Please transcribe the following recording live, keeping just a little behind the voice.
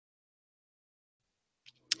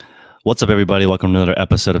What's up, everybody? Welcome to another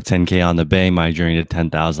episode of 10K on the Bay, my journey to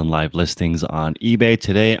 10,000 live listings on eBay.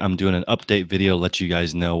 Today, I'm doing an update video, let you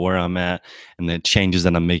guys know where I'm at and the changes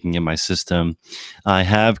that I'm making in my system. I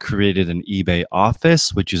have created an eBay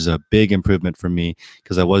office, which is a big improvement for me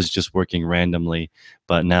because I was just working randomly,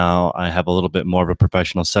 but now I have a little bit more of a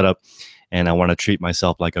professional setup and I want to treat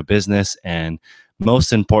myself like a business. And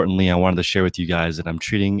most importantly, I wanted to share with you guys that I'm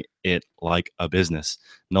treating it like a business.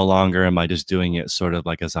 No longer am I just doing it sort of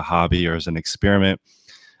like as a hobby or as an experiment.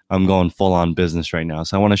 I'm going full on business right now.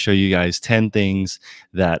 So I want to show you guys 10 things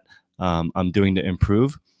that I'm doing to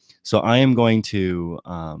improve. So I am going to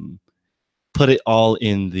put it all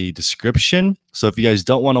in the description. So if you guys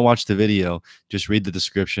don't want to watch the video, just read the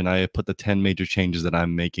description. I put the 10 major changes that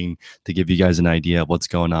I'm making to give you guys an idea of what's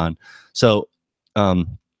going on. So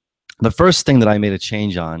the first thing that I made a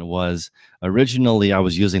change on was originally I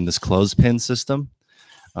was using this clothespin system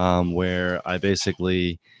where I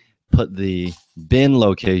basically put the bin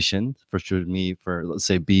location for let's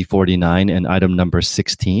say B49 and item number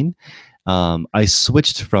 16. I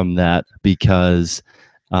switched from that because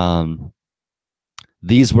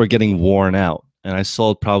these were getting worn out, and I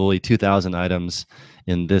sold probably 2,000 items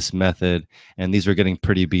in this method, and these were getting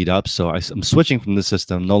pretty beat up. So I'm switching from the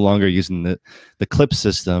system, no longer using the clip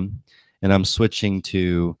system, and I'm switching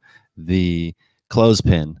to the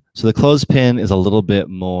clothespin. So the clothespin is a little bit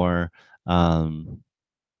more, let's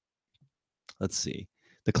see.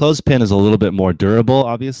 The clothespin is a little bit more durable,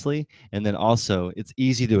 obviously, and then also it's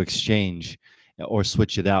easy to exchange or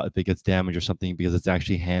switch it out if it gets damaged or something because it's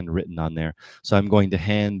actually handwritten on there. So I'm going to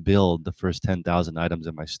hand build the first 10,000 items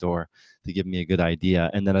in my store to give me a good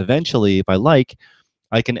idea. And then eventually, if I like,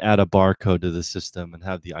 I can add a barcode to the system and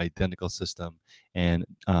have the identical system. And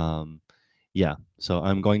yeah, so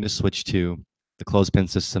I'm going to switch to the clothespin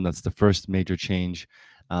system. That's the first major change.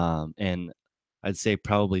 And I'd say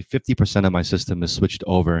probably 50% of my system is switched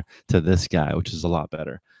over to this guy, which is a lot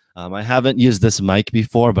better. I haven't used this mic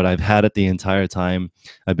before, but I've had it the entire time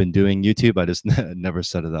I've been doing YouTube. I just never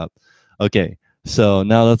set it up. Okay, so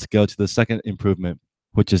now let's go to the second improvement,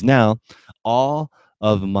 which is now all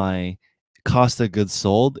of my cost of goods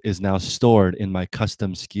sold is now stored in my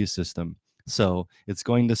custom SKU system. So it's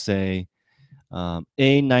going to say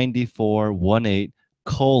A9418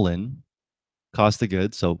 colon cost of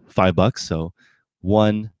goods, so $5. So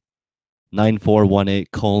 19418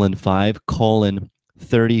 colon 5 colon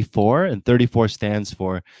 34, and 34 stands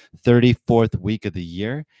for 34th week of the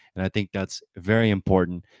year. And I think that's very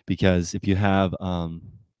important because if you have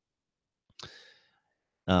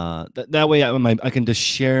that way I can just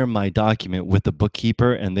share my document with the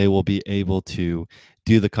bookkeeper and they will be able to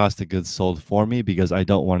do the cost of goods sold for me because I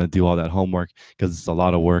don't want to do all that homework because it's a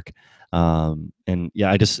lot of work. And yeah,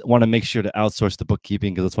 I just want to make sure to outsource the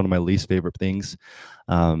bookkeeping because it's one of my least favorite things.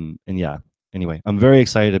 And yeah, anyway, I'm very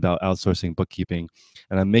excited about outsourcing bookkeeping,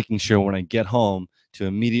 and I'm making sure when I get home to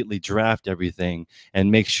immediately draft everything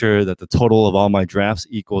and make sure that the total of all my drafts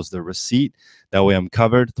equals the receipt. That way I'm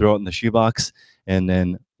covered, throw it in the shoebox, and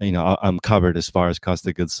then I'm covered as far as cost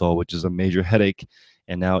of goods sold, which is a major headache,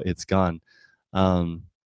 and now it's gone.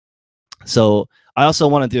 So I also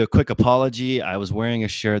want to do a quick apology. I was wearing a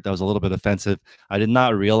shirt that was a little bit offensive. I did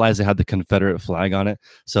not realize it had the Confederate flag on it,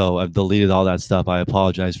 so I've deleted all that stuff. I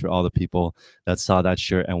apologize for all the people that saw that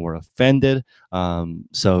shirt and were offended.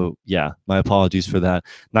 So yeah, my apologies for that.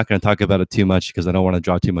 Not going to talk about it too much because I don't want to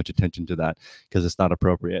draw too much attention to that because it's not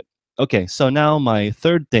appropriate. Okay, so now my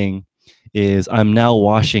third thing is I'm now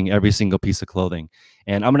washing every single piece of clothing.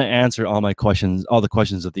 And I'm going to answer all the questions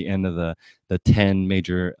at the end of the 10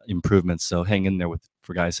 major improvements. So hang in there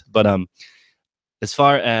for guys. But as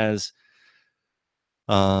far as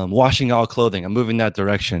washing all clothing, I'm moving that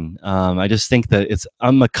direction. I just think that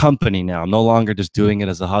I'm a company now. I'm no longer just doing it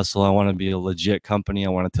as a hustle. I want to be a legit company. I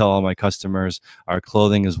want to tell all my customers our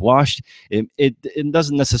clothing is washed. It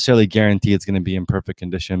doesn't necessarily guarantee it's going to be in perfect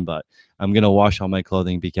condition, but I'm going to wash all my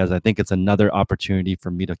clothing because I think it's another opportunity for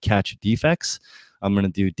me to catch defects. I'm going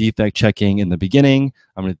to do defect checking in the beginning.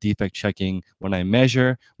 I'm going to defect checking when I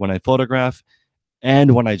measure, when I photograph,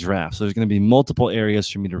 and when I draft. So there's going to be multiple areas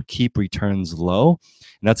for me to keep returns low.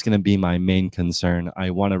 And that's going to be my main concern.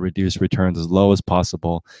 I want to reduce returns as low as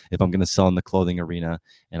possible if I'm going to sell in the clothing arena.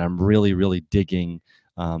 And I'm really, really digging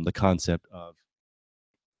the concept of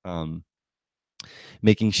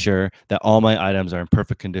making sure that all my items are in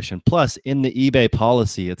perfect condition. Plus, in the eBay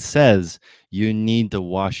policy, it says you need to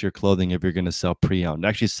wash your clothing if you're going to sell pre-owned. It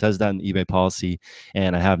actually says that in the eBay policy,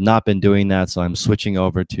 and I have not been doing that, so I'm switching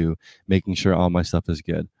over to making sure all my stuff is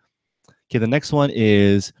good. Okay, the next one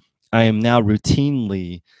is I am now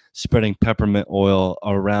routinely spreading peppermint oil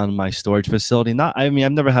around my storage facility. I mean,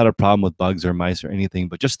 I've never had a problem with bugs or mice or anything,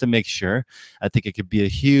 but just to make sure, I think it could be a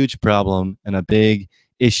huge problem and a big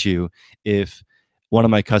issue if one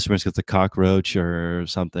of my customers gets a cockroach or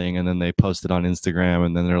something and then they post it on Instagram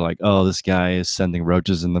and then they're like, oh, this guy is sending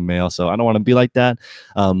roaches in the mail. So I don't want to be like that.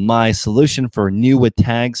 My solution for new with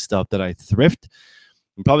tags stuff that I thrift,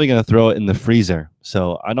 I'm probably going to throw it in the freezer.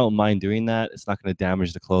 So I don't mind doing that. It's not going to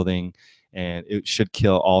damage the clothing and it should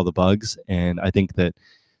kill all the bugs. And I think that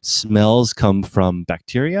smells come from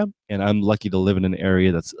bacteria. And I'm lucky to live in an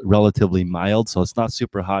area that's relatively mild. So it's not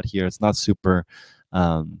super hot here. It's not super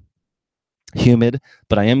um, humid,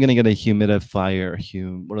 but I am going to get a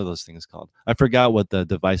humidifier. What are those things called? I forgot what the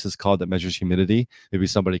device is called that measures humidity. Maybe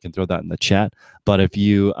somebody can throw that in the chat. But if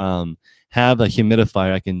you have a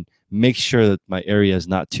humidifier, I can make sure that my area is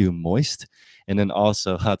not too moist. And then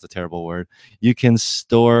also, that's a terrible word, you can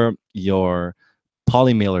store your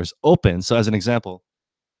poly mailers open. So as an example,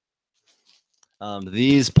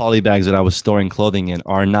 these poly bags that I was storing clothing in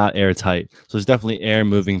are not airtight. So there's definitely air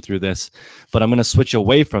moving through this. But I'm going to switch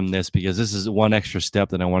away from this because this is one extra step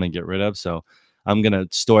that I want to get rid of. So I'm going to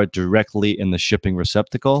store it directly in the shipping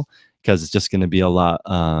receptacle because it's just going to be a lot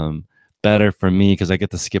better for me because I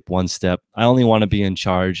get to skip one step. I only want to be in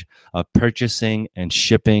charge of purchasing and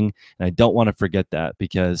shipping. And I don't want to forget that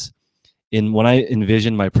because when I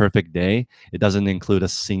envision my perfect day, it doesn't include a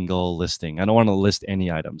single listing. I don't want to list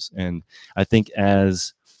any items. And I think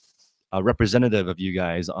as a representative of you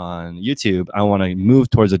guys on YouTube, I want to move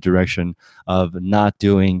towards a direction of not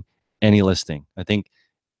doing any listing. I think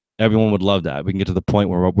everyone would love that. We can get to the point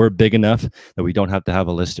where we're big enough that we don't have to have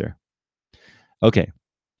a lister. Okay.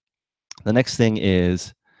 The next thing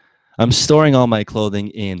is I'm storing all my clothing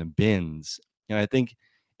in bins. And I think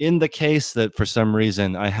in the case that for some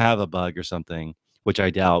reason I have a bug or something, which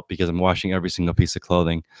I doubt because I'm washing every single piece of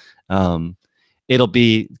clothing, it'll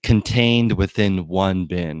be contained within one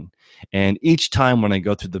bin. And each time when I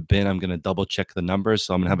go through the bin, I'm going to double check the numbers.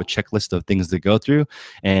 So I'm going to have a checklist of things to go through.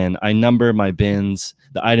 And I number my bins,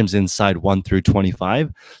 the items inside 1 through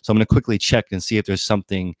 25. So I'm going to quickly check and see if there's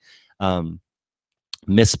something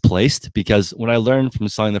misplaced, because what I learned from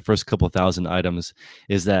selling the first couple thousand items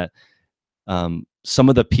is that some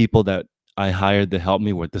of the people that I hired to help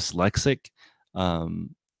me were dyslexic.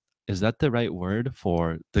 Is that the right word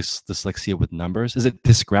for this dyslexia with numbers? Is it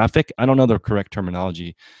dysgraphic? I don't know the correct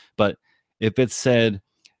terminology, but if it said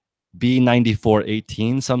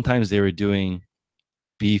B9418, sometimes they were doing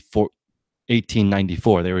B4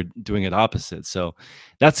 1894. They were doing it opposite. So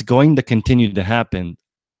that's going to continue to happen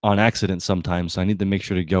on accident sometimes. So I need to make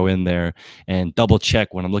sure to go in there and double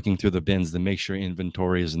check when I'm looking through the bins to make sure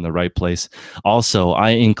inventory is in the right place. Also, I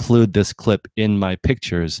include this clip in my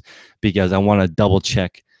pictures because I want to double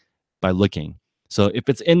check by looking. So if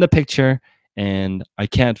it's in the picture and I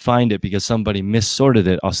can't find it because somebody missorted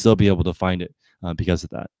it, I'll still be able to find it because of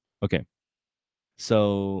that. Okay.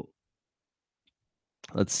 So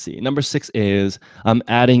let's see. Number 6 is I'm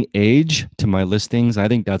adding age to my listings. I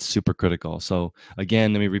think that's super critical. So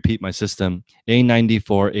again, let me repeat my system.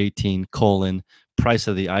 A9418 colon price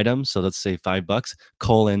of the item. So let's say $5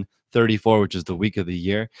 colon 34, which is the week of the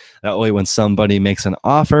year. That way, when somebody makes an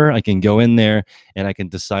offer, I can go in there and I can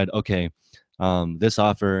decide, okay, this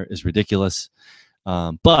offer is ridiculous,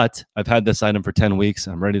 but I've had this item for 10 weeks.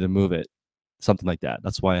 I'm ready to move it. Something like that.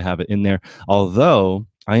 That's why I have it in there. Although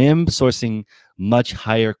I am sourcing much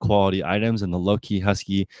higher quality items in the low-key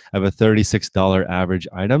husky. I have a $36 average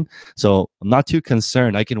item. So I'm not too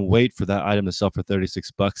concerned. I can wait for that item to sell for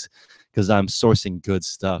 $36 because I'm sourcing good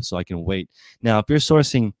stuff. So I can wait. Now, if you're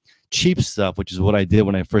sourcing cheap stuff, which is what I did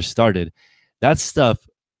when I first started, that stuff,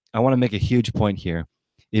 I want to make a huge point here.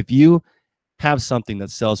 If you have something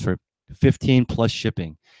that sells for 15 plus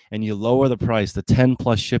shipping and you lower the price to 10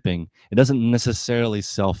 plus shipping, it doesn't necessarily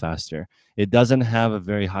sell faster. It doesn't have a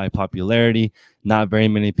very high popularity. Not very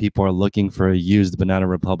many people are looking for a used Banana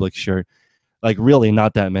Republic shirt. Like really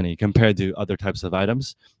not that many compared to other types of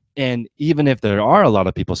items. And even if there are a lot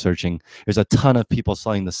of people searching, there's a ton of people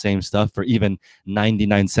selling the same stuff for even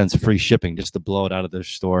 99 cents free shipping just to blow it out of their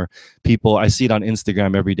store. People, I see it on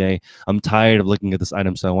Instagram every day. I'm tired of looking at this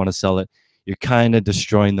item, so I want to sell it. You're kind of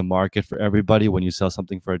destroying the market for everybody when you sell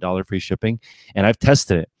something for $1 free shipping. And I've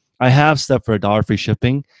tested it. I have stuff for $1 free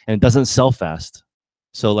shipping and it doesn't sell fast.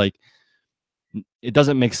 So like, it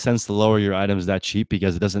doesn't make sense to lower your items that cheap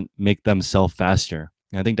because it doesn't make them sell faster.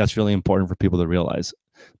 And I think that's really important for people to realize.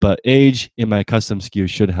 But age in my custom SKU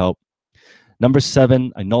should help. Number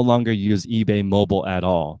 7, I no longer use eBay mobile at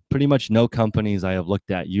all. Pretty much no companies I have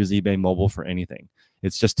looked at use eBay mobile for anything.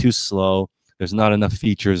 It's just too slow. There's not enough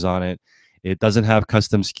features on it. It doesn't have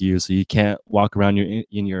custom SKUs, so you can't walk around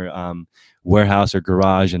in your warehouse or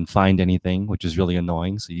garage and find anything, which is really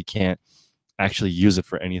annoying. So you can't actually use it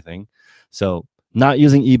for anything. So not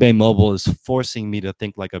using eBay Mobile is forcing me to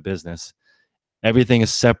think like a business. Everything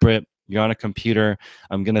is separate. You're on a computer.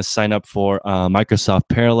 I'm going to sign up for Microsoft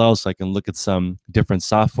Parallel so I can look at some different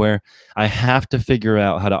software. I have to figure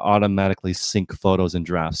out how to automatically sync photos and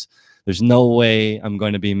drafts. There's no way I'm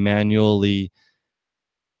going to be manually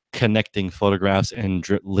connecting photographs and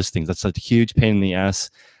listings. That's a huge pain in the ass.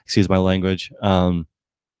 Excuse my language.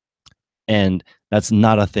 And that's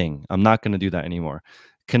not a thing. I'm not going to do that anymore.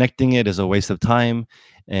 Connecting it is a waste of time.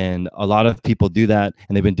 And a lot of people do that,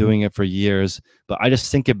 and they've been doing it for years. But I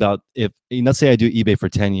just think about, if, let's say I do eBay for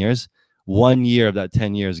 10 years, 1 year of that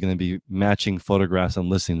 10 years is going to be matching photographs and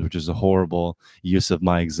listings, which is a horrible use of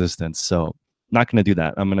my existence. So not going to do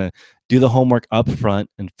that. I'm going to do the homework up front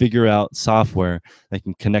and figure out software that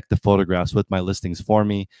can connect the photographs with my listings for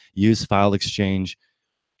me, use file exchange.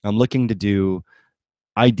 I'm looking to do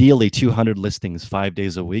ideally 200 listings 5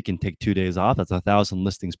 days a week and take 2 days off. That's 1,000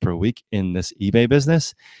 listings per week in this eBay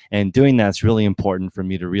business. And doing that's really important for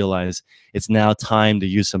me to realize it's now time to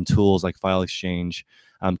use some tools like file exchange.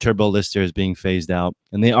 Turbo Lister is being phased out,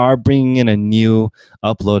 and they are bringing in a new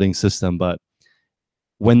uploading system. But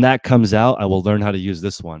when that comes out, I will learn how to use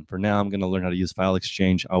this one. For now, I'm going to learn how to use file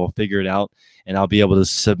exchange. I will figure it out, and I'll be able to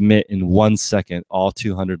submit in 1 second all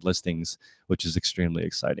 200 listings, which is extremely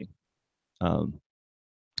exciting.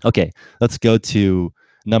 Okay, let's go to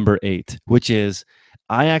number 8, which is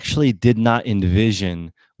I actually did not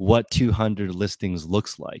envision what 200 listings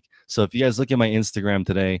looks like. So if you guys look at my Instagram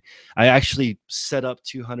today, I actually set up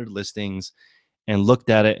 200 listings and looked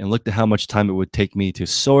at it and looked at how much time it would take me to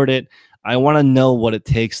sort it. I want to know what it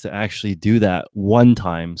takes to actually do that one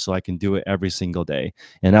time so I can do it every single day.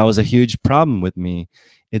 And that was a huge problem with me.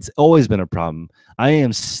 It's always been a problem. I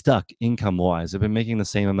am stuck income wise. I've been making the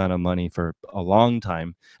same amount of money for a long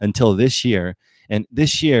time until this year. And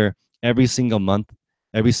this year, every single month,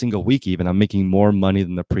 every single week, even, I'm making more money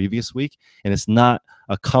than the previous week. And it's not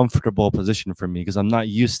a comfortable position for me because I'm not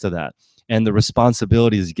used to that. And the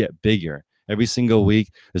responsibilities get bigger. Every single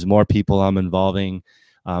week, there's more people I'm involving.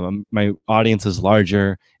 My audience is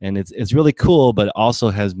larger, and it's really cool, but it also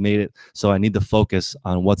has made it so I need to focus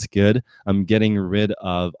on what's good. I'm getting rid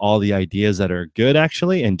of all the ideas that are good,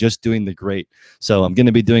 actually, and just doing the great. So I'm going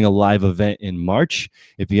to be doing a live event in March.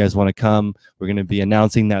 If you guys want to come, we're going to be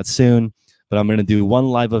announcing that soon. But I'm going to do one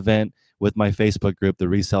live event with my Facebook group, the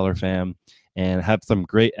Reseller Fam, and have some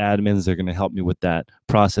great admins that are going to help me with that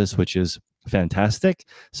process, which is fantastic.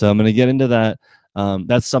 So I'm going to get into that.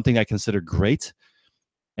 That's something I consider great.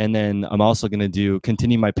 And then I'm also going to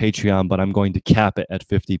continue my Patreon, but I'm going to cap it at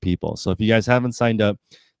 50 people. So if you guys haven't signed up,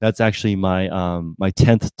 that's actually my my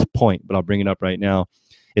 10th point, but I'll bring it up right now,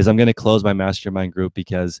 is I'm going to close my mastermind group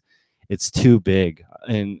because it's too big.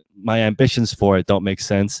 And my ambitions for it don't make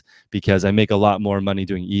sense because I make a lot more money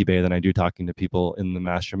doing eBay than I do talking to people in the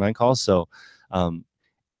mastermind calls. So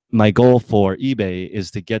my goal for eBay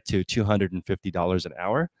is to get to $250 an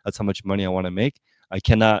hour. That's how much money I want to make. I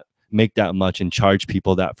cannot make that much and charge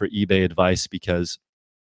people that for eBay advice because,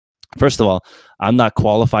 first of all, I'm not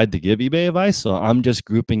qualified to give eBay advice. So I'm just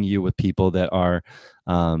grouping you with people that are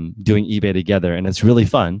doing eBay together, and it's really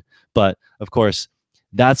fun. But of course,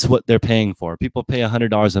 that's what they're paying for. People pay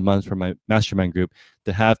 $100 a month for my mastermind group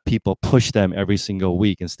to have people push them every single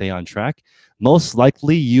week and stay on track. Most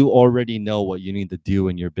likely, you already know what you need to do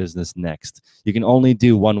in your business next. You can only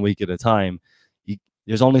do 1 week at a time.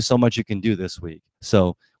 There's only so much you can do this week.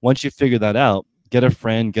 So once you figure that out, get a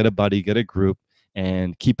friend, get a buddy, get a group,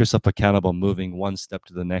 and keep yourself accountable, moving one step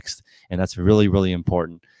to the next. And that's really, really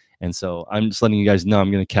important. And so I'm just letting you guys know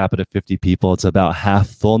I'm going to cap it at 50 people. It's about half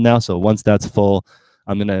full now. So once that's full,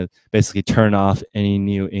 I'm going to basically turn off any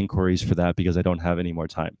new inquiries for that because I don't have any more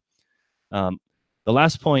time. The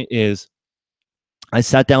last point is I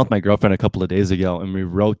sat down with my girlfriend a couple of days ago and we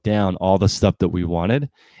wrote down all the stuff that we wanted.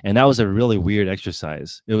 And that was a really weird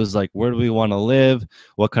exercise. It was like, where do we want to live?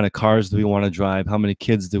 What kind of cars do we want to drive? How many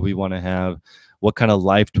kids do we want to have? What kind of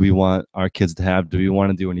life do we want our kids to have? Do we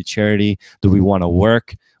want to do any charity? Do we want to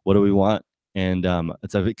work? What do we want? And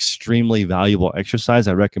it's an extremely valuable exercise.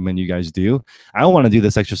 I recommend you guys do. I want to do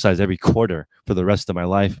this exercise every quarter for the rest of my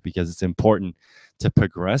life because it's important to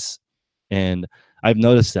progress. And I've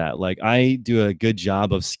noticed that, like, I do a good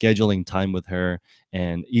job of scheduling time with her,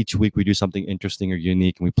 and each week we do something interesting or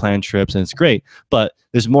unique, and we plan trips, and it's great. But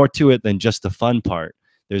there's more to it than just the fun part.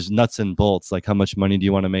 There's nuts and bolts, like how much money do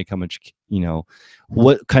you want to make? How much,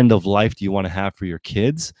 what kind of life do you want to have for your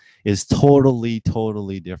kids is totally,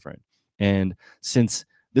 totally different. And since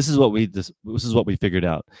this is what we figured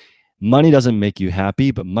out. Money doesn't make you happy,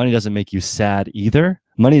 but money doesn't make you sad either.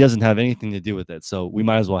 Money doesn't have anything to do with it. So we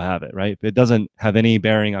might as well have it, right? If it doesn't have any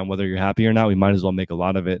bearing on whether you're happy or not, we might as well make a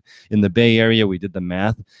lot of it. In the Bay Area, we did the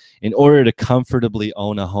math. In order to comfortably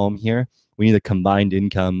own a home here, we need a combined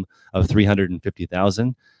income of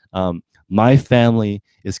 350,000. My family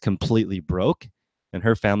is completely broke and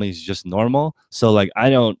her family is just normal. So like I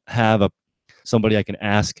don't have a somebody I can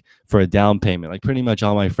ask for a down payment. Like pretty much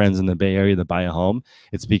all my friends in the Bay Area that buy a home,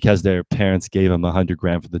 it's because their parents gave them 100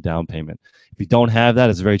 grand for the down payment. If you don't have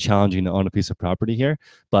that, it's very challenging to own a piece of property here.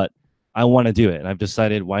 But I want to do it, and I've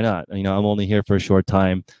decided why not. You know, I'm only here for a short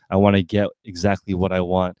time. I want to get exactly what I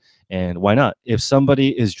want, and why not? If somebody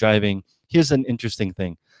is driving, here's an interesting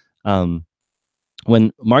thing. Um,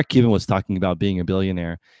 when Mark Cuban was talking about being a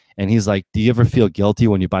billionaire, and he's like, do you ever feel guilty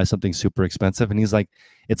when you buy something super expensive? And he's like,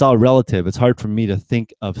 it's all relative. It's hard for me to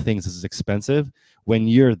think of things as expensive. When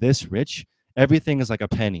you're this rich, everything is like a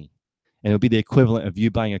penny. And it'll be the equivalent of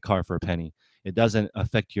you buying a car for a penny. It doesn't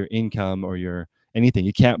affect your income or your anything.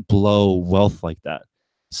 You can't blow wealth like that.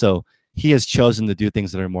 So he has chosen to do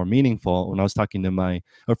things that are more meaningful. When I was talking to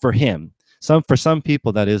or for him, for some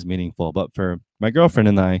people that is meaningful, but for my girlfriend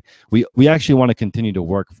and I, we actually want to continue to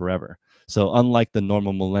work forever. So unlike the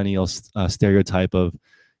normal millennial stereotype of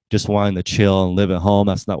just wanting to chill and live at home,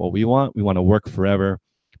 that's not what we want. We want to work forever,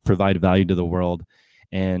 provide value to the world.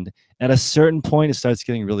 And at a certain point, it starts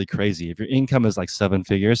getting really crazy. If your income is like 7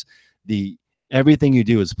 figures, everything you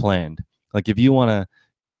do is planned. Like if you want to,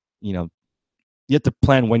 you know, you have to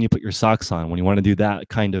plan when you put your socks on, when you want to do that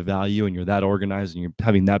kind of value and you're that organized and you're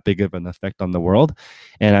having that big of an effect on the world.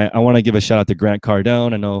 And I want to give a shout out to Grant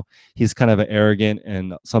Cardone. I know he's kind of arrogant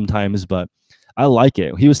and sometimes, but I like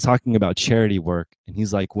it. He was talking about charity work, and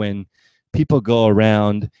he's like, when people go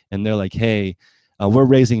around and they're like, hey, we're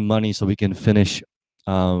raising money so we can finish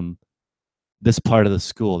this part of the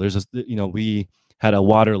school. We had a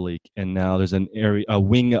water leak, and now there's a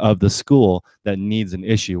wing of the school that needs an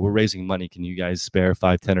issue. We're raising money. Can you guys spare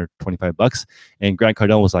 5, 10, or $25? And Grant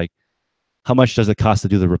Cardone was like, how much does it cost to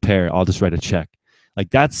do the repair? I'll just write a check.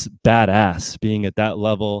 Like that's badass, being at that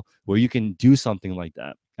level where you can do something like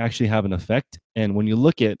that, actually have an effect. And when you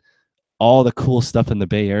look at all the cool stuff in the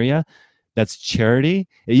Bay Area that's charity,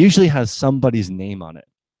 it usually has somebody's name on it,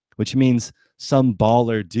 which means some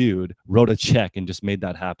baller dude wrote a check and just made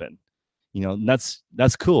that happen. You know,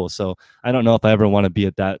 that's cool. So I don't know if I ever want to be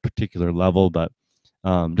at that particular level, but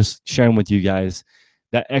just sharing with you guys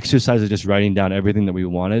that exercise of just writing down everything that we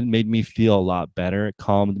wanted made me feel a lot better. It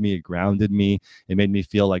calmed me, it grounded me. It made me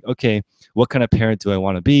feel like, okay, what kind of parent do I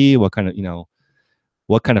want to be? What kind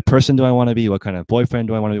of person do I want to be? What kind of boyfriend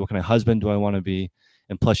do I want to be? What kind of husband do I want to be?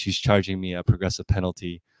 And plus, she's charging me a progressive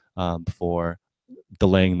penalty for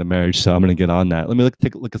delaying the marriage. So I'm going to get on that. Let me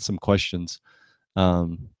take a look at some questions.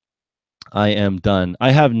 I am done.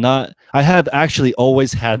 I have actually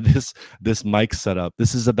always had this mic set up.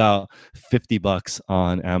 This is about $50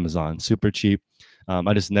 on Amazon. Super cheap.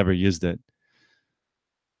 I just never used it.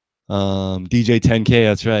 DJ 10K,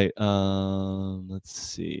 that's right. Let's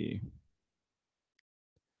see.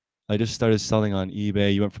 I just started selling on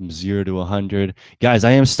eBay. You went from 0 to 100. Guys,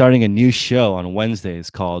 I am starting a new show on Wednesdays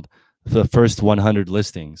called The First 100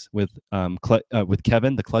 Listings with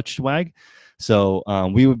Kevin, the Clutch Swag. So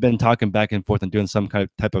we've been talking back and forth and doing some kind of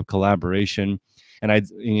type of collaboration.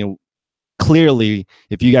 And clearly,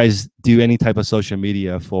 if you guys do any type of social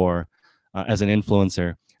media as an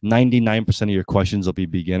influencer, 99% of your questions will be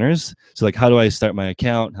beginners. So like, how do I start my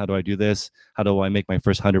account? How do I do this? How do I make my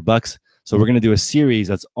first $100? So we're going to do a series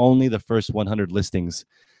that's only the first 100 listings.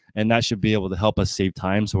 And that should be able to help us save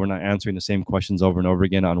time. So we're not answering the same questions over and over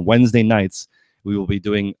again. On Wednesday nights, we will be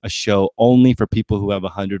doing a show only for people who have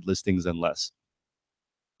 100 listings and less.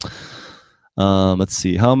 Let's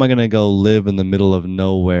see. How am I going to go live in the middle of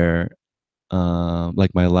nowhere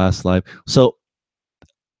like my last life? So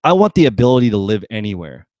I want the ability to live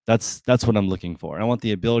anywhere. That's what I'm looking for. I want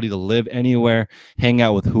the ability to live anywhere, hang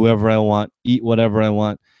out with whoever I want, eat whatever I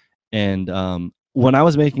want. And when I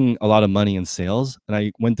was making a lot of money in sales and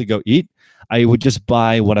I went to go eat, I would just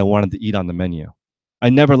buy what I wanted to eat on the menu. I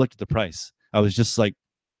never looked at the price. I was just like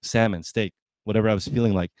salmon, steak, whatever I was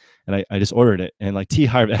feeling like. And I just ordered it. And like T.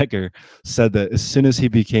 Harv Eker said that as soon as he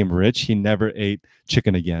became rich, he never ate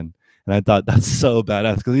chicken again. And I thought that's so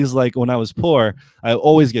badass because he's like, when I was poor, I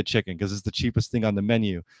always get chicken because it's the cheapest thing on the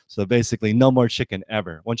menu. So basically, no more chicken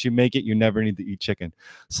ever. Once you make it, you never need to eat chicken.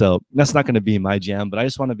 So that's not going to be my jam, but I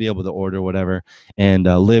just want to be able to order whatever and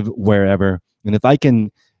live wherever. And if I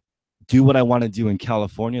can do what I want to do in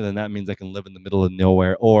California, then that means I can live in the middle of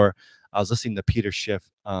nowhere. Or I was listening to Peter Schiff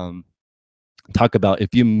talk about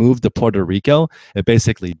if you move to Puerto Rico, it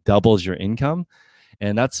basically doubles your income.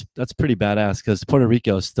 And that's pretty badass because Puerto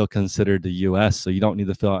Rico is still considered the U.S., so you don't need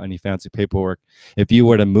to fill out any fancy paperwork. If you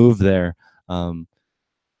were to move there, um,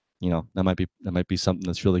 that might be something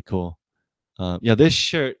that's really cool. Yeah, this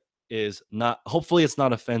shirt is not. Hopefully, it's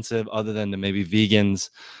not offensive, other than to maybe vegans.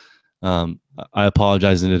 I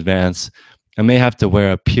apologize in advance. I may have to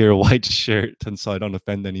wear a pure white shirt, and so I don't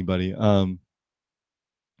offend anybody.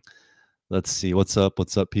 Let's see. What's up,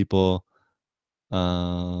 people?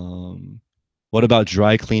 Um, what about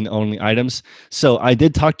dry clean only items? So I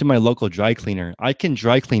did talk to my local dry cleaner. I can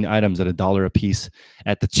dry clean items at $1 a piece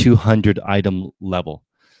at the 200 item level.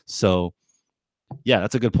 So yeah,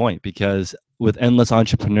 that's a good point because with Endless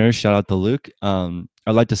Entrepreneurs, shout out to Luke. I'd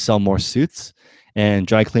like to sell more suits, and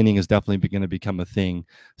dry cleaning is definitely going to become a thing.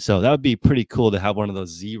 So that would be pretty cool to have one of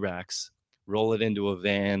those Z racks, roll it into a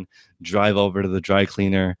van, drive over to the dry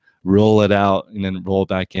cleaner, roll it out, and then roll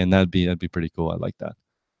back in. That'd be pretty cool. I like that.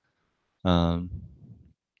 Um,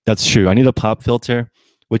 that's true. I need a pop filter,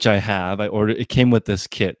 which I have. I ordered. It came with this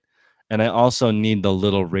kit, and I also need the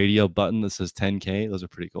little radio button that says 10K. Those are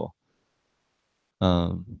pretty cool.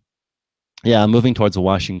 Yeah, I'm moving towards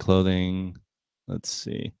washing clothing. Let's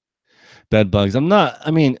see. Bed bugs. I'm not.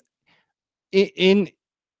 I mean, in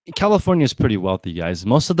California is pretty wealthy, guys.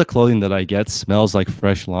 Most of the clothing that I get smells like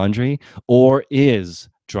fresh laundry or is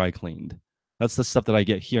dry cleaned. That's the stuff that I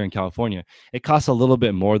get here in California. It costs a little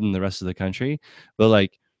bit more than the rest of the country, but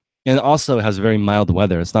like, and also it has very mild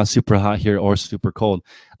weather. It's not super hot here or super cold.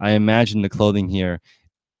 I imagine the clothing here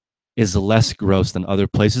is less gross than other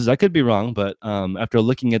places. I could be wrong, but after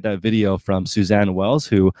looking at that video from Suzanne Wells,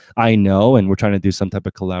 who I know, and we're trying to do some type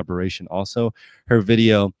of collaboration also, her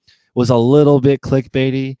video was a little bit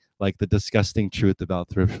clickbaity, like the disgusting truth about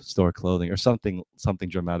thrift store clothing or something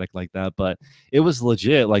dramatic like that. But it was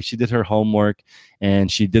legit. Like she did her homework, and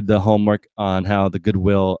she did the homework on how the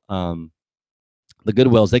Goodwills,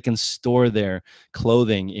 they can store their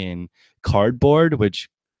clothing in cardboard, which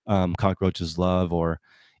cockroaches love, or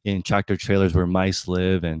in tractor trailers where mice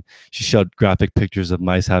live. And she showed graphic pictures of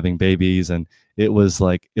mice having babies, and it was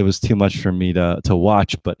too much for me to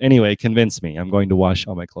watch. But anyway, it convinced me. I'm going to wash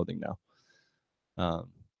all my clothing now.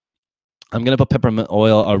 I'm going to put peppermint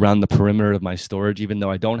oil around the perimeter of my storage, even though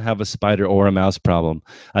I don't have a spider or a mouse problem.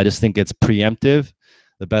 I just think it's preemptive.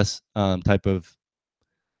 The best type of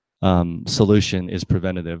solution is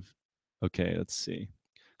preventative. Okay, let's see.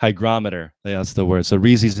 Hygrometer. Yeah, that's the word. So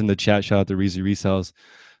Reezy's in the chat. Shout out to Reezy Resells.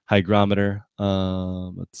 Hygrometer.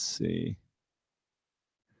 Let's see.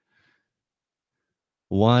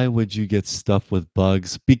 Why would you get stuff with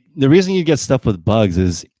bugs? The reason you get stuff with bugs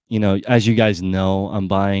is, as you guys know, I'm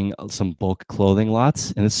buying some bulk clothing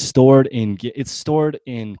lots, and it's stored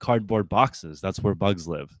in cardboard boxes. That's where bugs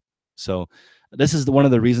live. So this is one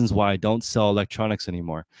of the reasons why I don't sell electronics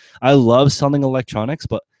anymore. I love selling electronics,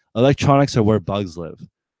 but electronics are where bugs live.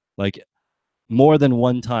 Like more than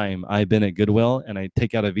one time I've been at Goodwill and I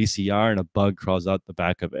take out a VCR and a bug crawls out the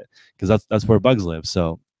back of it because that's where bugs live.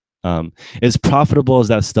 So as profitable as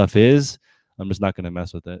that stuff is, I'm just not going to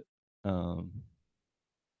mess with it.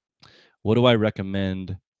 What do I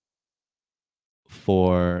recommend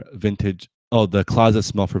for vintage? Oh, the closet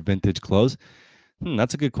smell for vintage clothes.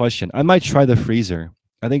 That's a good question. I might try the freezer.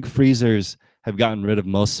 I think freezers have gotten rid of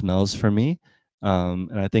most smells for me.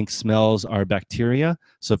 And I think smells are bacteria.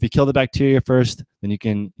 So if you kill the bacteria first, then you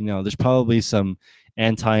can, there's probably some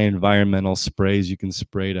anti-environmental sprays you can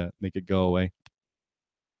spray to make it go away.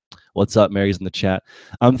 What's up? Mary's in the chat.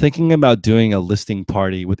 I'm thinking about doing a listing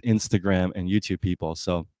party with Instagram and YouTube people.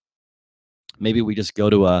 So maybe we just go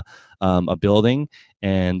to a building,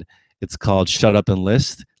 and it's called Shut Up and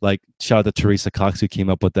List. Like shout out to Teresa Cox who came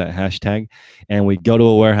up with that hashtag. And we go to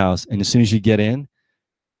a warehouse, and as soon as you get in,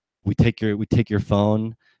 we take your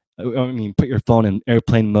phone. Put your phone in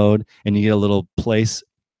airplane mode, and you get a little place,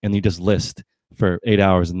 and you just list for 8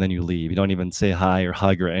 hours, and then you leave. You don't even say hi or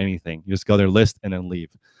hug or anything. You just go there, list, and then leave.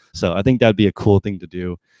 So I think that'd be a cool thing to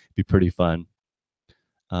do. It'd be pretty fun.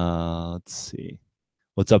 Let's see.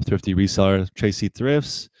 What's up, thrifty reseller? Tracy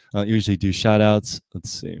Thrifts. Usually do shout outs.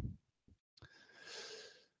 Let's see.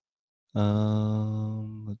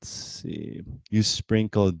 Let's see. You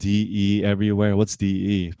sprinkle DE everywhere. What's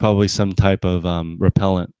DE? Probably some type of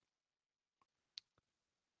repellent.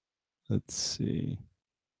 Let's see.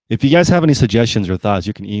 If you guys have any suggestions or thoughts,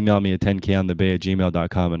 you can email me at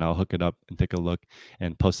 10konthebay@gmail.com, and I'll hook it up and take a look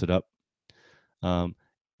and post it up.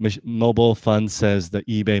 Mobile Fun says the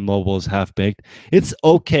eBay mobile is half baked. It's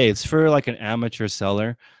okay. It's for like an amateur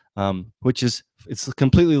seller, which is it's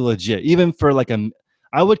completely legit. Even for like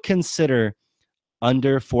I would consider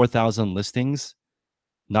under 4,000 listings,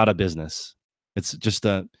 not a business. It's just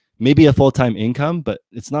a maybe a full-time income, but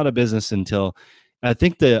it's not a business until I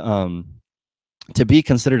think the to be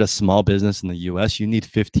considered a small business in the US, you need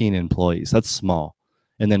 15 employees. That's small.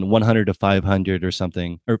 And then 100 to 500 or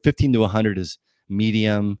something, or 15 to 100 is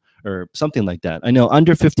medium or something like that. I know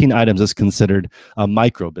under 15 items is considered a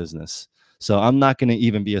micro business. So I'm not going to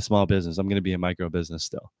even be a small business. I'm going to be a micro business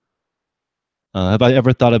still. Have I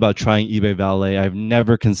ever thought about trying eBay Valet? I've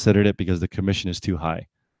never considered it because the commission is too high.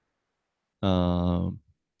 Um,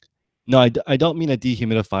 no, I don't mean a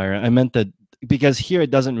dehumidifier. I meant that because here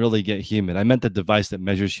it doesn't really get humid. I meant the device that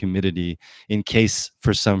measures humidity in case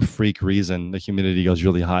for some freak reason the humidity goes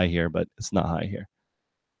really high here, but it's not high here.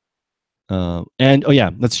 And oh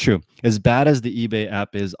yeah, that's true. As bad as the eBay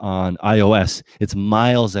app is on iOS, it's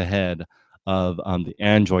miles ahead of the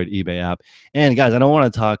Android eBay app. And guys, I don't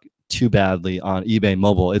want to talk too badly on eBay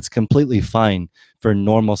mobile. It's completely fine for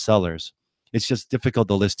normal sellers. It's just difficult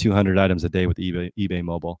to list 200 items a day with eBay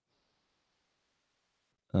mobile.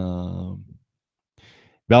 Um,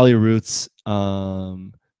 Valley Roots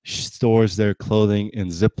stores their clothing in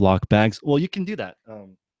Ziploc bags. Well, you can do that.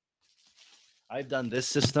 I've done this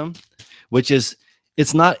system, which is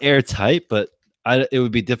it's not airtight, but it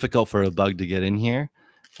would be difficult for a bug to get in here.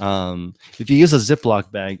 If you use a Ziploc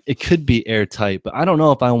bag, it could be airtight, but I don't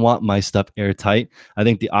know if I want my stuff airtight. I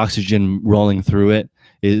think the oxygen rolling through it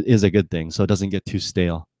is a good thing, so it doesn't get too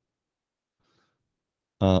stale.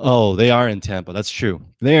 Oh, they are in Tampa. That's true.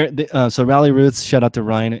 So Rally Roots. Shout out to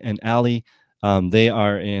Ryan and Allie. They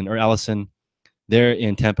are in or Allison. They're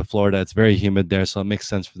in Tampa, Florida. It's very humid there, so it makes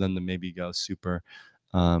sense for them to maybe go super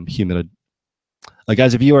humid.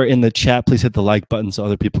 Guys, if you are in the chat, please hit the like button so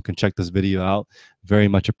other people can check this video out. Very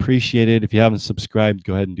much appreciated. If you haven't subscribed,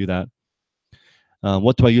 go ahead and do that.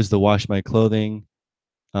 What do I use to wash my clothing?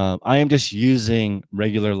 I am just using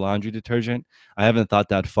regular laundry detergent. I haven't thought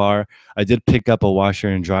that far. I did pick up a washer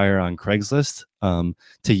and dryer on Craigslist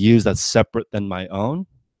to use that's separate than my own.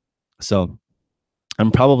 So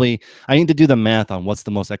I need to do the math on what's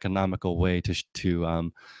the most economical way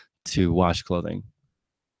to wash clothing.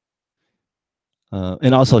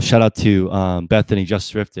 And also shout out to Bethany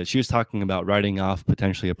Just Thrifted. She was talking about writing off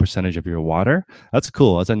potentially a percentage of your water. That's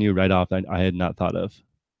cool. That's a new write-off that I had not thought of.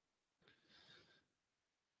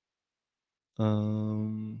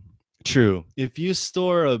 True. If you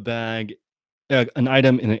store a bag, an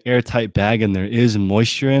item in an airtight bag, and there is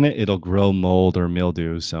moisture in it, it'll grow mold or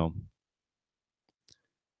mildew. So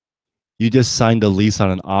you just signed a lease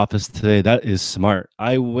on an office today. That is smart.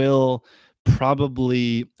 I would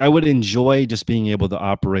enjoy just being able to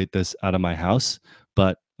operate this out of my house,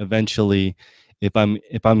 but eventually if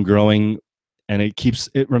I'm growing and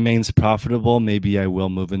it remains profitable, maybe I will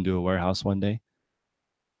move into a warehouse one day.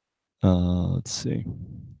 Let's see.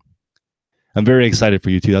 I'm very excited for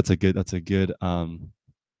you too. That's a good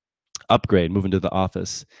upgrade, moving to the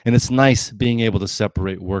office. And it's nice being able to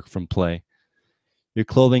separate work from play. Your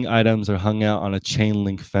clothing items are hung out on a chain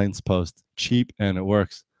link fence post. Cheap and it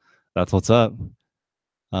works. That's what's up.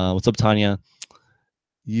 What's up, Tanya?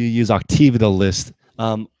 You use Octiva to list.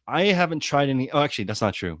 I haven't tried any. Oh, actually, that's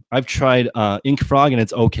not true. I've tried InkFrog and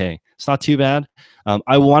it's okay. It's not too bad.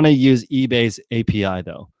 I want to use eBay's API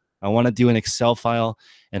though. I want to do an Excel file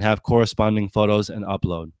and have corresponding photos and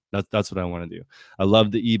upload. That's what I want to do. I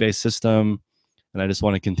love the eBay system, and I just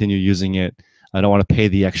want to continue using it. I don't want to pay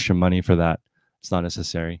the extra money for that. It's not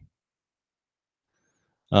necessary.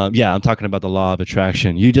 Yeah, I'm talking about the law of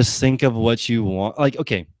attraction. You just think of what you want. Like,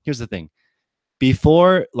 okay, here's the thing.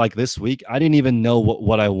 Before like this week, I didn't even know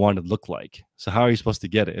what I wanted to look like. So how are you supposed to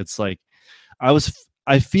get it? It's like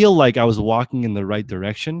I feel like I was walking in the right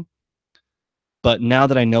direction, but now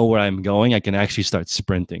that I know where I'm going, I can actually start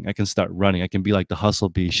sprinting. I can start running. I can be like the hustle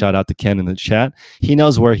bee. Shout out to Ken in the chat. He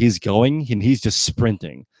knows where he's going and he's just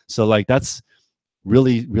sprinting. So like that's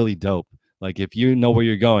really, really dope. Like if you know where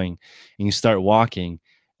you're going and you start walking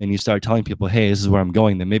and you start telling people, hey, this is where I'm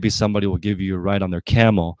going, then maybe somebody will give you a ride on their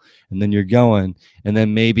camel, and then you're going, and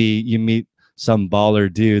then maybe you meet some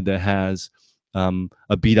baller dude that has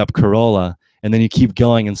a beat up Corolla, and then you keep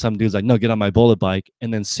going and some dude's like, no, get on my bullet bike,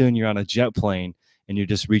 and then soon you're on a jet plane and you're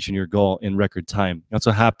just reaching your goal in record time. That's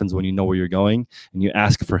what happens when you know where you're going and you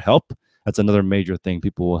ask for help. That's another major thing.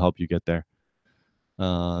 People will help you get there.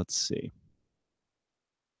 Let's see.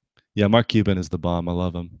 Yeah, Mark Cuban is the bomb. I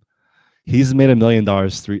love him. He's made $1 million.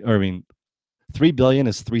 3 billion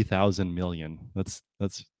is 3,000 million. That's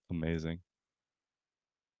amazing.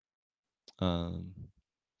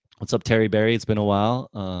 What's up, Terry Berry? It's been a while.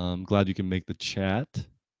 Glad you can make the chat.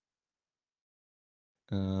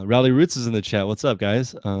 Rowley Roots is in the chat. What's up,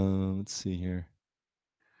 guys? Let's see here.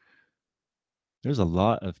 There's a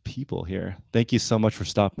lot of people here. Thank you so much for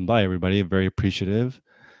stopping by, everybody. Very appreciative.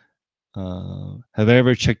 Have I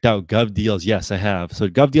ever checked out Gov Deals? Yes, I have. So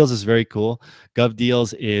Gov Deals is very cool. Gov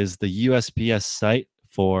Deals is the USPS site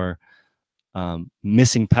for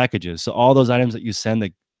missing packages. So all those items that you send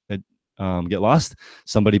that get lost,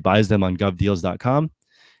 somebody buys them on govdeals.com.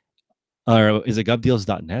 Or is it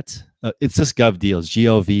govdeals.net? It's just Gov Deals,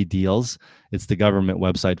 GOV Deals. It's the government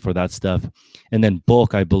website for that stuff. And then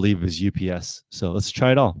bulk, I believe, is UPS. So let's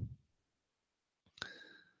try it all.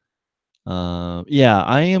 Yeah,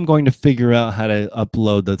 I am going to figure out how to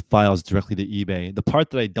upload the files directly to eBay. The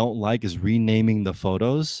part that I don't like is renaming the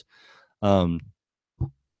photos. Um,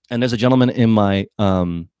 and there's a gentleman in my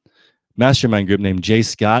mastermind group named Jay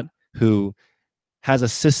Scott who has a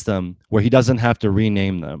system where he doesn't have to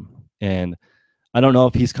rename them. And I don't know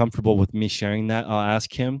if he's comfortable with me sharing that. I'll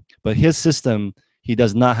ask him. But his system, he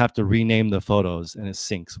does not have to rename the photos and it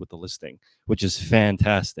syncs with the listing, which is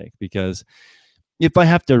fantastic because if I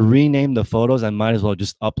have to rename the photos, I might as well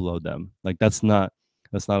just upload them. Like that's not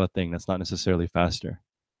a thing. That's not necessarily faster.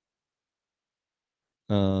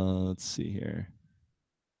 Let's see here.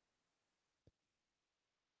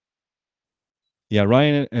 Yeah,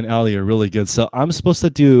 Ryan and Ali are really good. So I'm supposed to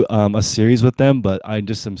do a series with them, but I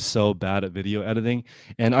just am so bad at video editing,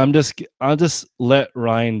 and I'll just let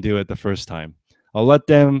Ryan do it the first time. I'll let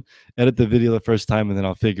them edit the video the first time, and then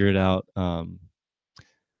I'll figure it out.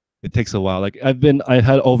 It takes a while. Like I've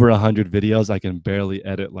had over 100 videos. I can barely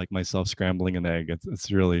edit like myself scrambling an egg.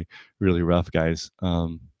 It's really really rough, guys.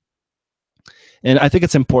 And I think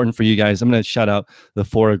it's important for you guys. I'm going to shout out the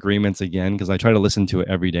 4 agreements again because I try to listen to it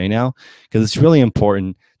every day now because it's really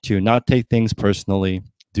important to not take things personally,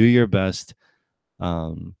 do your best,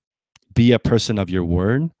 um, be a person of your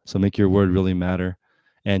word. So make your word really matter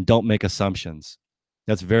and don't make assumptions.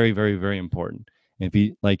 That's very, very, very important. And if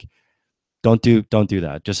you like, don't do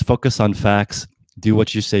that. Just focus on facts. Do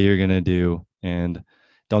what you say you're going to do and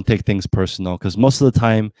don't take things personal because most of the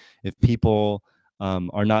time if people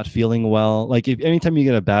are not feeling well, like if anytime you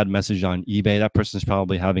get a bad message on eBay, that person's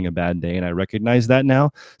probably having a bad day and I recognize that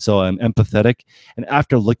now, so I'm empathetic. And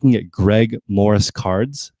after looking at Greg Morris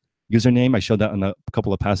Cards username, I showed that in a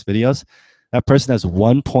couple of past videos, that person has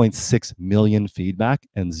 1.6 million feedback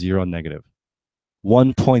and 0 negative.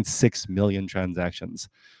 1.6 million transactions.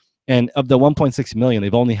 And of the 1.6 million,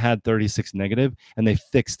 they've only had 36 negative, and they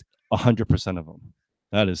fixed 100% of them.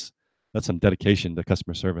 That's some dedication to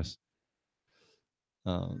customer service.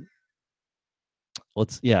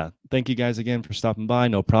 Yeah. Thank you guys again for stopping by.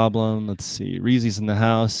 No problem. Let's see. Reezy's in the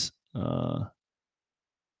house.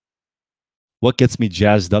 What gets me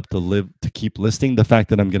jazzed up to keep listing? The fact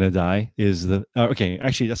that I'm gonna die is okay.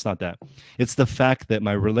 Actually, that's not that. It's the fact that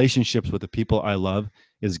my relationships with the people I love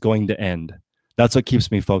is going to end. That's what keeps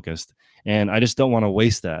me focused, and I just don't want to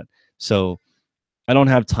waste that. So I don't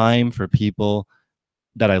have time for people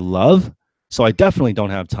that I love. So I definitely don't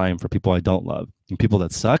have time for people I don't love and people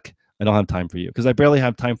that suck. I don't have time for you because I barely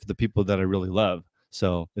have time for the people that I really love.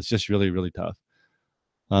 So it's just really, really tough.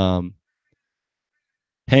 Um,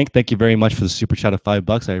 Hank, thank you very much for the super chat of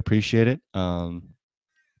 $5. I appreciate it.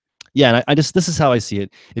 Yeah, and I just this is how I see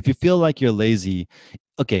it. If you feel like you're lazy,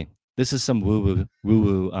 okay, this is some woo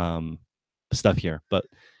woo stuff here, but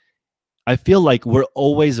I feel like we're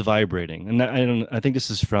always vibrating, and I think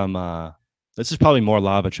this is from this is probably more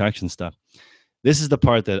law of attraction stuff. This is the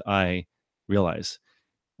part that I realize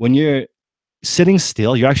when you're sitting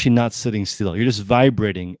still, you're actually not sitting still. You're just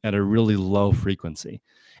vibrating at a really low frequency.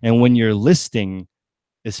 And when you're listing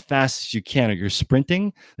as fast as you can or you're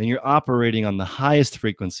sprinting, then you're operating on the highest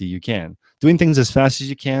frequency you can. Doing things as fast as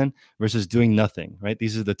you can versus doing nothing, right?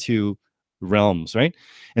 These are the two realms, right?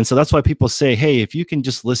 And so that's why people say, hey, if you can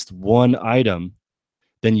just list one item,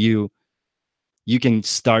 then you can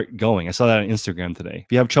start going. I saw that on Instagram today.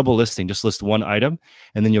 If you have trouble listing, just list one item,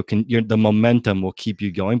 and then the momentum will keep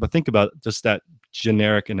you going. But think about just that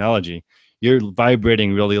generic analogy. You're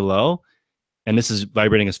vibrating really low, and this is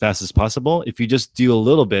vibrating as fast as possible. If you just do a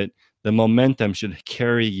little bit, the momentum should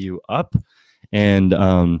carry you up, and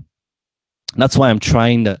that's why I'm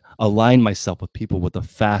trying to align myself with people with a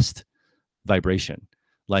fast vibration.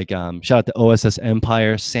 Like shout out to OSS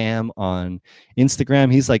Empire Sam on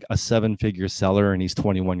Instagram. He's like a 7-figure seller and he's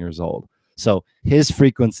 21 years old. So his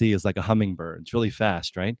frequency is like a hummingbird. It's really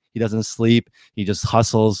fast, right? He doesn't sleep. He just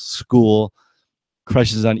hustles, school,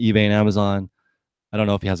 crushes on eBay and Amazon. I don't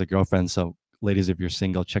know if he has a girlfriend. So ladies, if you're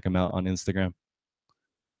single, check him out on Instagram.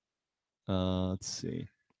 Let's see.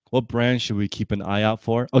 What brand should we keep an eye out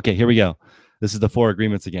for? Okay, here we go. This is the 4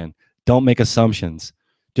 agreements again. Don't make assumptions.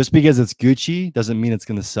 Just because it's Gucci doesn't mean it's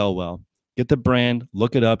going to sell well. Get the brand,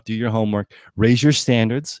 look it up, do your homework, raise your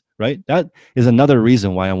standards, right? That is another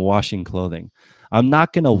reason why I'm washing clothing. I'm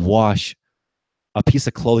not going to wash a piece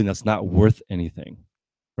of clothing that's not worth anything,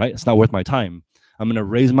 right? It's not worth my time. I'm going to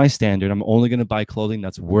raise my standard. I'm only going to buy clothing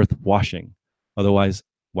that's worth washing. Otherwise,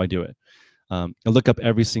 why do it? I look up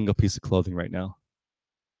every single piece of clothing right now.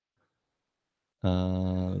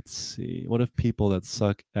 Let's see. What if people that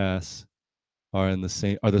suck ass are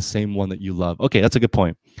the same one that you love? Okay, that's a good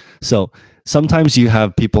point. So sometimes you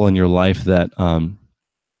have people in your life that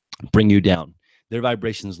bring you down. Their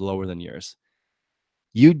vibration is lower than yours.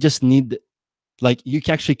 You just need, like, you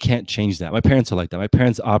actually can't change that. My parents are like that. My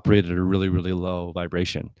parents operate at a really, really low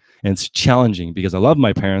vibration, and it's challenging because I love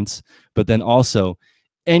my parents, but then also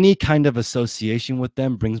any kind of association with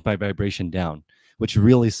them brings my vibration down, which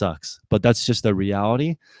really sucks. But that's just a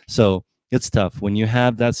reality. So it's tough when you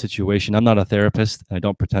have that situation. I'm not a therapist. I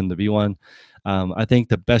don't pretend to be one. I think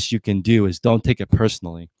the best you can do is don't take it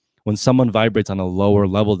personally. When someone vibrates on a lower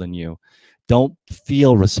level than you, don't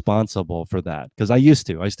feel responsible for that, because I used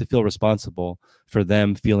to feel responsible for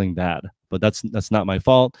them feeling bad, but that's not my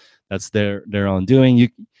fault. That's their own doing.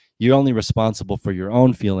 You're only responsible for your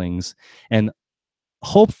own feelings, and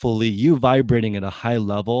hopefully you vibrating at a high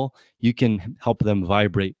level, you can help them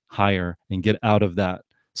vibrate higher and get out of that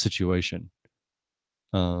situation.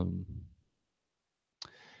 um,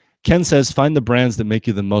 Ken says, find the brands that make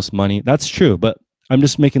you the most money. That's true, but I'm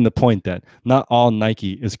just making the point that not all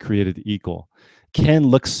Nike is created equal. Ken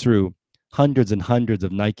looks through hundreds and hundreds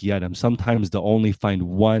of Nike items, sometimes to only find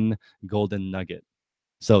one golden nugget.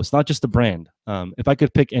 So it's not just the brand. If I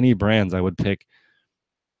could pick any brands, I would pick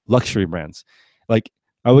luxury brands. Like,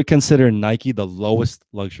 I would consider Nike the lowest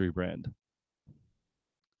luxury brand.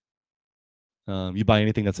 You buy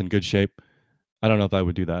anything that's in good shape. I don't know if I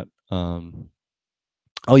would do that.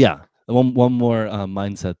 Oh yeah, one more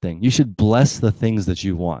mindset thing. You should bless the things that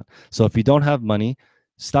you want. So if you don't have money,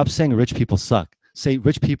 stop saying rich people suck. Say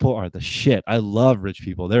rich people are the shit. I love rich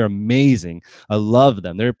people. They're amazing. I love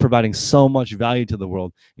them. They're providing so much value to the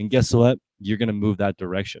world. And guess what? You're gonna move that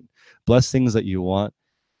direction. Bless things that you want,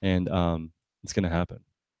 and it's gonna happen.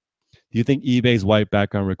 Do you think eBay's white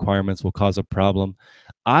background requirements will cause a problem?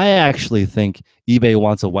 I actually think eBay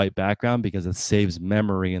wants a white background because it saves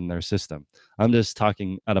memory in their system. I'm just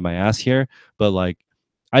talking out of my ass here, but like,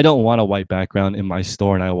 I don't want a white background in my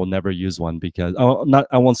store, and I will never use one because, oh, not,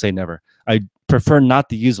 I won't say never. I prefer not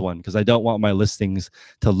to use one because I don't want my listings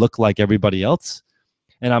to look like everybody else,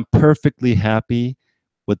 and I'm perfectly happy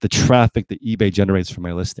with the traffic that eBay generates from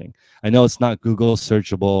my listing. I know it's not Google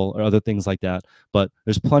searchable or other things like that, but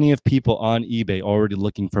there's plenty of people on eBay already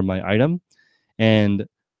looking for my item, and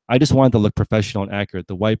I just want it to look professional and accurate.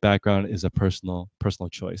 The white background is a personal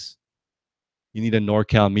choice. You need a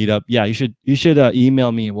NorCal meetup. Yeah, you should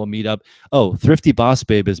email me and we'll meet up. Oh, Thrifty Boss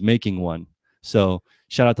Babe is making one. So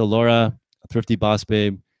shout out to Laura, Thrifty Boss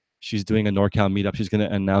Babe. She's doing a NorCal meetup. She's going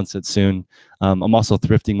to announce it soon. I'm also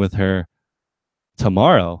thrifting with her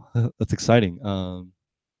tomorrow. That's exciting.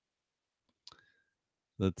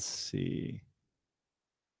 Let's see.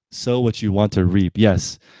 Sow what you want to reap.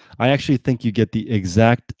 Yes, I actually think you get the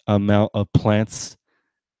exact amount of plants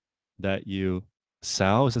that you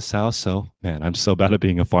sow. Is it sow? So, man, I'm so bad at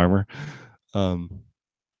being a farmer. Um,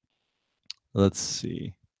 let's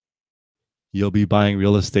see. You'll be buying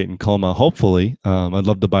real estate in Colma, hopefully. I'd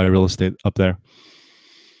love to buy real estate up there.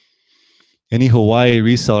 Any Hawaii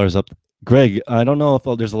resellers up? Greg, I don't know if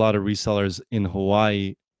there's a lot of resellers in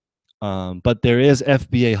Hawaii, but there is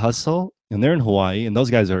FBA Hustle, and they're in Hawaii, and those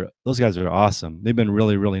guys are awesome. They've been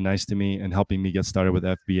really, really nice to me and helping me get started with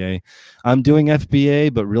FBA. I'm doing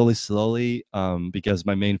FBA, but really slowly, because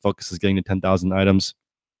my main focus is getting to 10,000 items,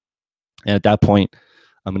 and at that point,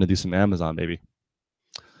 I'm gonna do some Amazon, baby.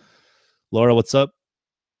 Laura, what's up?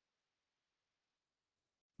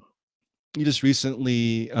 You just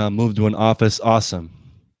recently moved to an office. Awesome.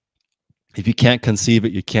 If you can't conceive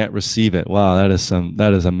it, you can't receive it. Wow, that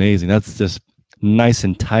is amazing. That's just nice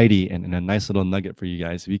and tidy, and a nice little nugget for you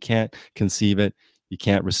guys. If you can't conceive it, you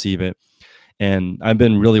can't receive it. And I've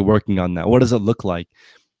been really working on that. What does it look like?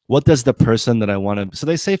 What does the person that I want to, so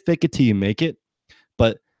they say fake it till you make it,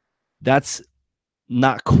 but that's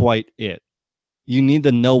not quite it. You need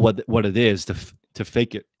to know what it is to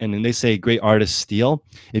fake it. And then they say great artists steal.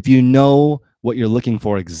 If you know what you're looking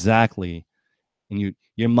for exactly, and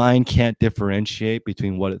your mind can't differentiate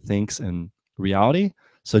between what it thinks and reality,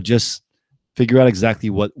 so just figure out exactly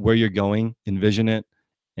where you're going, envision it,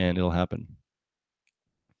 and it'll happen.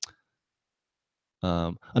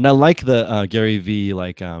 And I like the Gary V,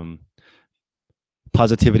 like,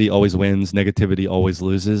 positivity always wins, negativity always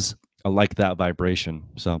loses. I like that vibration.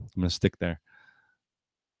 So I'm going to stick there.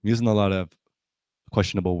 I'm using a lot of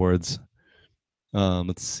questionable words.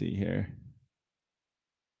 Let's see here.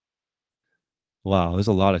 Wow, there's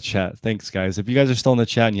a lot of chat. Thanks, guys. If you guys are still in the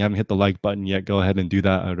chat and you haven't hit the like button yet, go ahead and do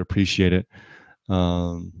that. I would appreciate it.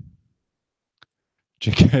 Um,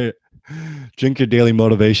 drink, drink your daily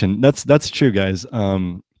motivation. That's true, guys.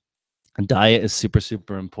 Diet is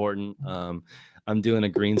super important. I'm doing a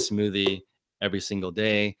green smoothie every single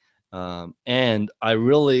day. And I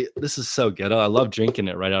really, this is so ghetto. I love drinking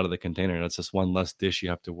it right out of the container. That's just one less dish you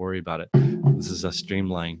have to worry about it. This is a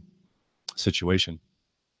streamlined situation.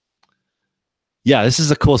 Yeah, this is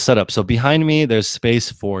a cool setup. So behind me, there's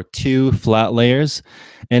space for 2 flat layers,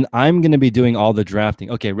 and I'm going to be doing all the drafting.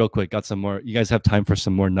 Okay, real quick, got some more. You guys have time for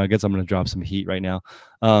some more nuggets? I'm going to drop some heat right now.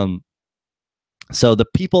 So the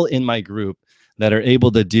people in my group that are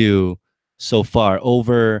able to do so far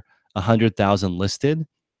over 100,000 listed.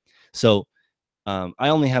 So I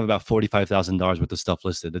only have about $45,000 worth of stuff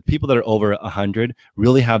listed. The people that are over 100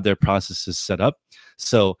 really have their processes set up.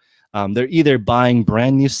 So they're either buying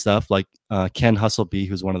brand new stuff like Ken Hustleby,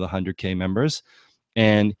 who's one of the 100K members,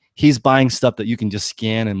 and he's buying stuff that you can just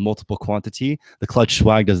scan in multiple quantity. The Clutch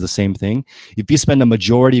Swag does the same thing. If you spend a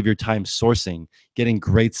majority of your time sourcing, getting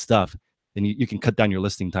great stuff, then you can cut down your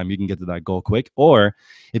listing time. You can get to that goal quick. Or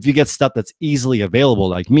if you get stuff that's easily available,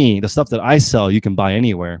 like me, the stuff that I sell, you can buy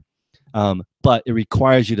anywhere. But it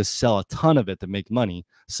requires you to sell a ton of it to make money.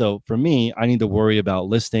 So for me, I need to worry about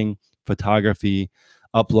listing, photography,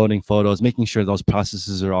 uploading photos, making sure those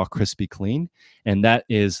processes are all crispy clean. And that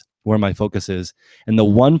is where my focus is. And the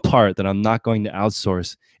one part that I'm not going to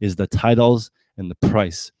outsource is the titles and the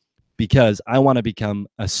price, because I want to become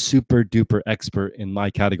a super duper expert in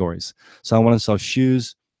my categories. So I want to sell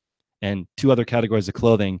shoes and 2 other categories of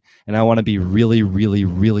clothing. And I want to be really, really,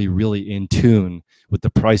 really, really in tune with the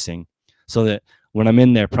pricing so that when I'm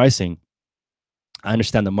in there pricing, I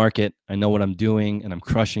understand the market, I know what I'm doing, and I'm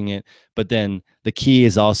crushing it. But then the key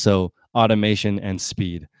is also automation and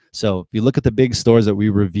speed. So if you look at the big stores that we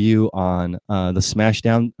review on the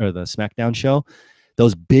Smashdown or the SmackDown show,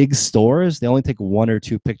 those big stores, they only take 1 or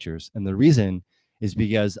 2 pictures. And the reason is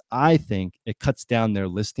because I think it cuts down their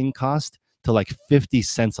listing cost to like 50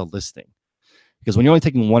 cents a listing. Because when you're only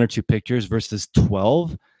taking 1 or 2 pictures versus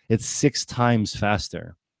 12, it's 6 times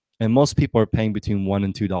faster. And most people are paying between $1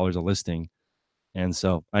 and $2 a listing. And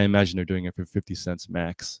so I imagine they're doing it for 50 cents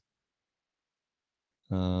max.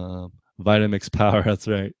 Vitamix Power, that's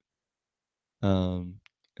right. Am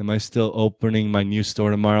I still opening my new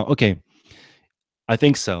store tomorrow? Okay, I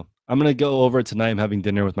think so. I'm going to go over it tonight. I'm having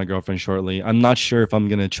dinner with my girlfriend shortly. I'm not sure if I'm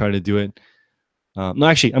going to try to do it. No,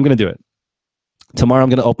 actually, I'm going to do it. Tomorrow, I'm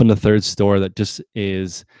going to open the 3rd store that just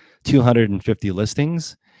is 250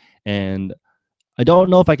 listings. And I don't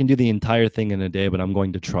know if I can do the entire thing in a day, but I'm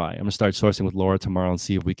going to try. I'm going to start sourcing with Laura tomorrow and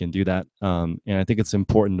see if we can do that. And I think it's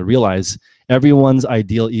important to realize everyone's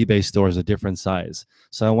ideal eBay store is a different size.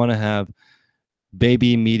 So I want to have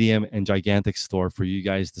baby, medium, and gigantic store for you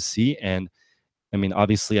guys to see. And I mean,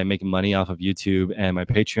 obviously, I make money off of YouTube and my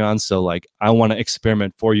Patreon. So like, I want to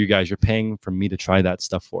experiment for you guys. You're paying for me to try that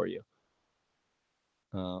stuff for you.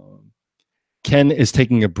 Ken is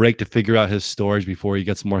taking a break to figure out his storage before he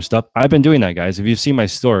gets more stuff. I've been doing that, guys. If you've seen my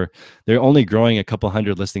store, they're only growing a couple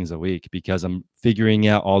hundred listings a week because I'm figuring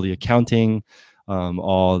out all the accounting,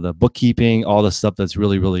 all the bookkeeping, all the stuff that's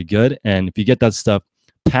really, really good. And if you get that stuff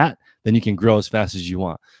pat, then you can grow as fast as you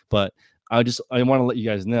want. But I want to let you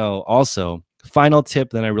guys know also, final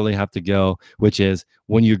tip, then I really have to go, which is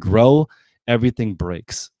when you grow, everything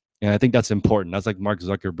breaks. And I think that's important. That's like Mark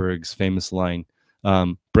Zuckerberg's famous line,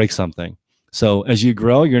 break something. So as you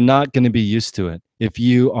grow, you're not going to be used to it. If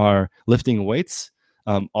you are lifting weights,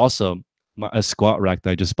 also a squat rack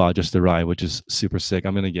that I just bought just arrived, which is super sick.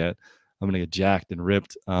 I'm gonna get jacked and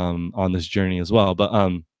ripped on this journey as well.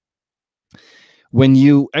 But when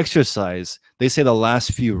you exercise, they say the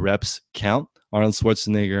last few reps count. Arnold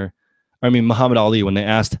Schwarzenegger, Muhammad Ali, when they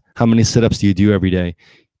asked how many sit-ups do you do every day,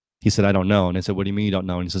 he said, I don't know. And I said, what do you mean you don't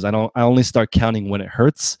know? And he says, I only start counting when it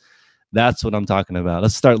hurts. That's what I'm talking about.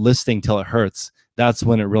 Let's start listing till it hurts. That's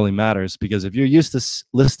when it really matters. Because if you're used to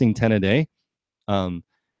listing 10 a day,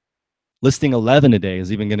 listing 11 a day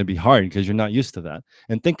is even going to be hard because you're not used to that.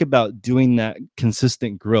 And think about doing that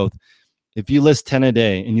consistent growth. If you list 10 a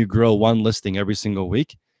day and you grow 1 listing every single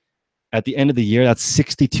week, at the end of the year, that's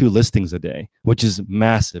 62 listings a day, which is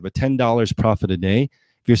massive. A $10 profit a day.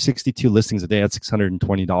 If you're 62 listings a day, that's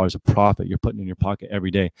 $620 of profit you're putting in your pocket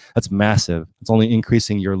every day. That's massive. It's only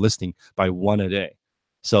increasing your listing by 1 a day.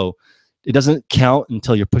 So it doesn't count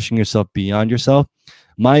until you're pushing yourself beyond yourself.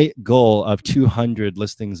 My goal of 200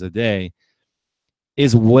 listings a day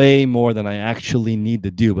is way more than I actually need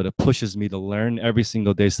to do, but it pushes me to learn every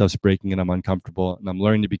single day. Stuff's breaking and I'm uncomfortable, and I'm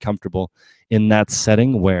learning to be comfortable in that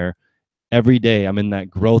setting where every day I'm in that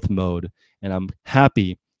growth mode and I'm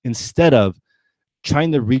happy, instead of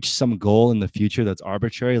trying to reach some goal in the future that's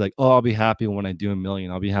arbitrary, like, oh, I'll be happy when I do 1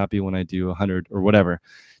 million, I'll be happy when I do 100 or whatever.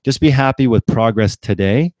 Just be happy with progress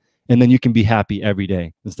today, and then you can be happy every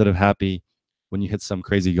day instead of happy when you hit some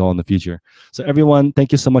crazy goal in the future. So everyone,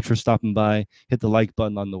 thank you so much for stopping by. Hit the like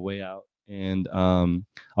button on the way out, and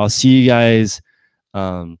I'll see you guys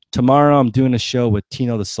tomorrow. I'm doing a show with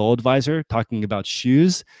Tino, the Soul Advisor, talking about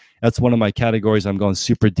shoes. That's one of my categories I'm going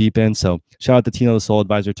super deep in. So shout out to Tino, the Soul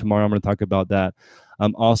Advisor. Tomorrow I'm going to talk about that.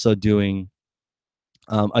 I'm also doing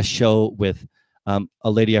a show with a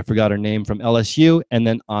lady, I forgot her name, from LSU. And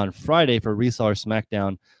then on Friday for Reseller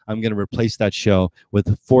Smackdown, I'm going to replace that show with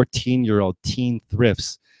a 14-year-old teen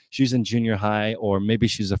thrifts. She's in junior high, or maybe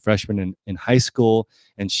she's a freshman in high school,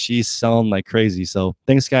 and she's selling like crazy. So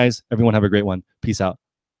thanks, guys. Everyone have a great one. Peace out.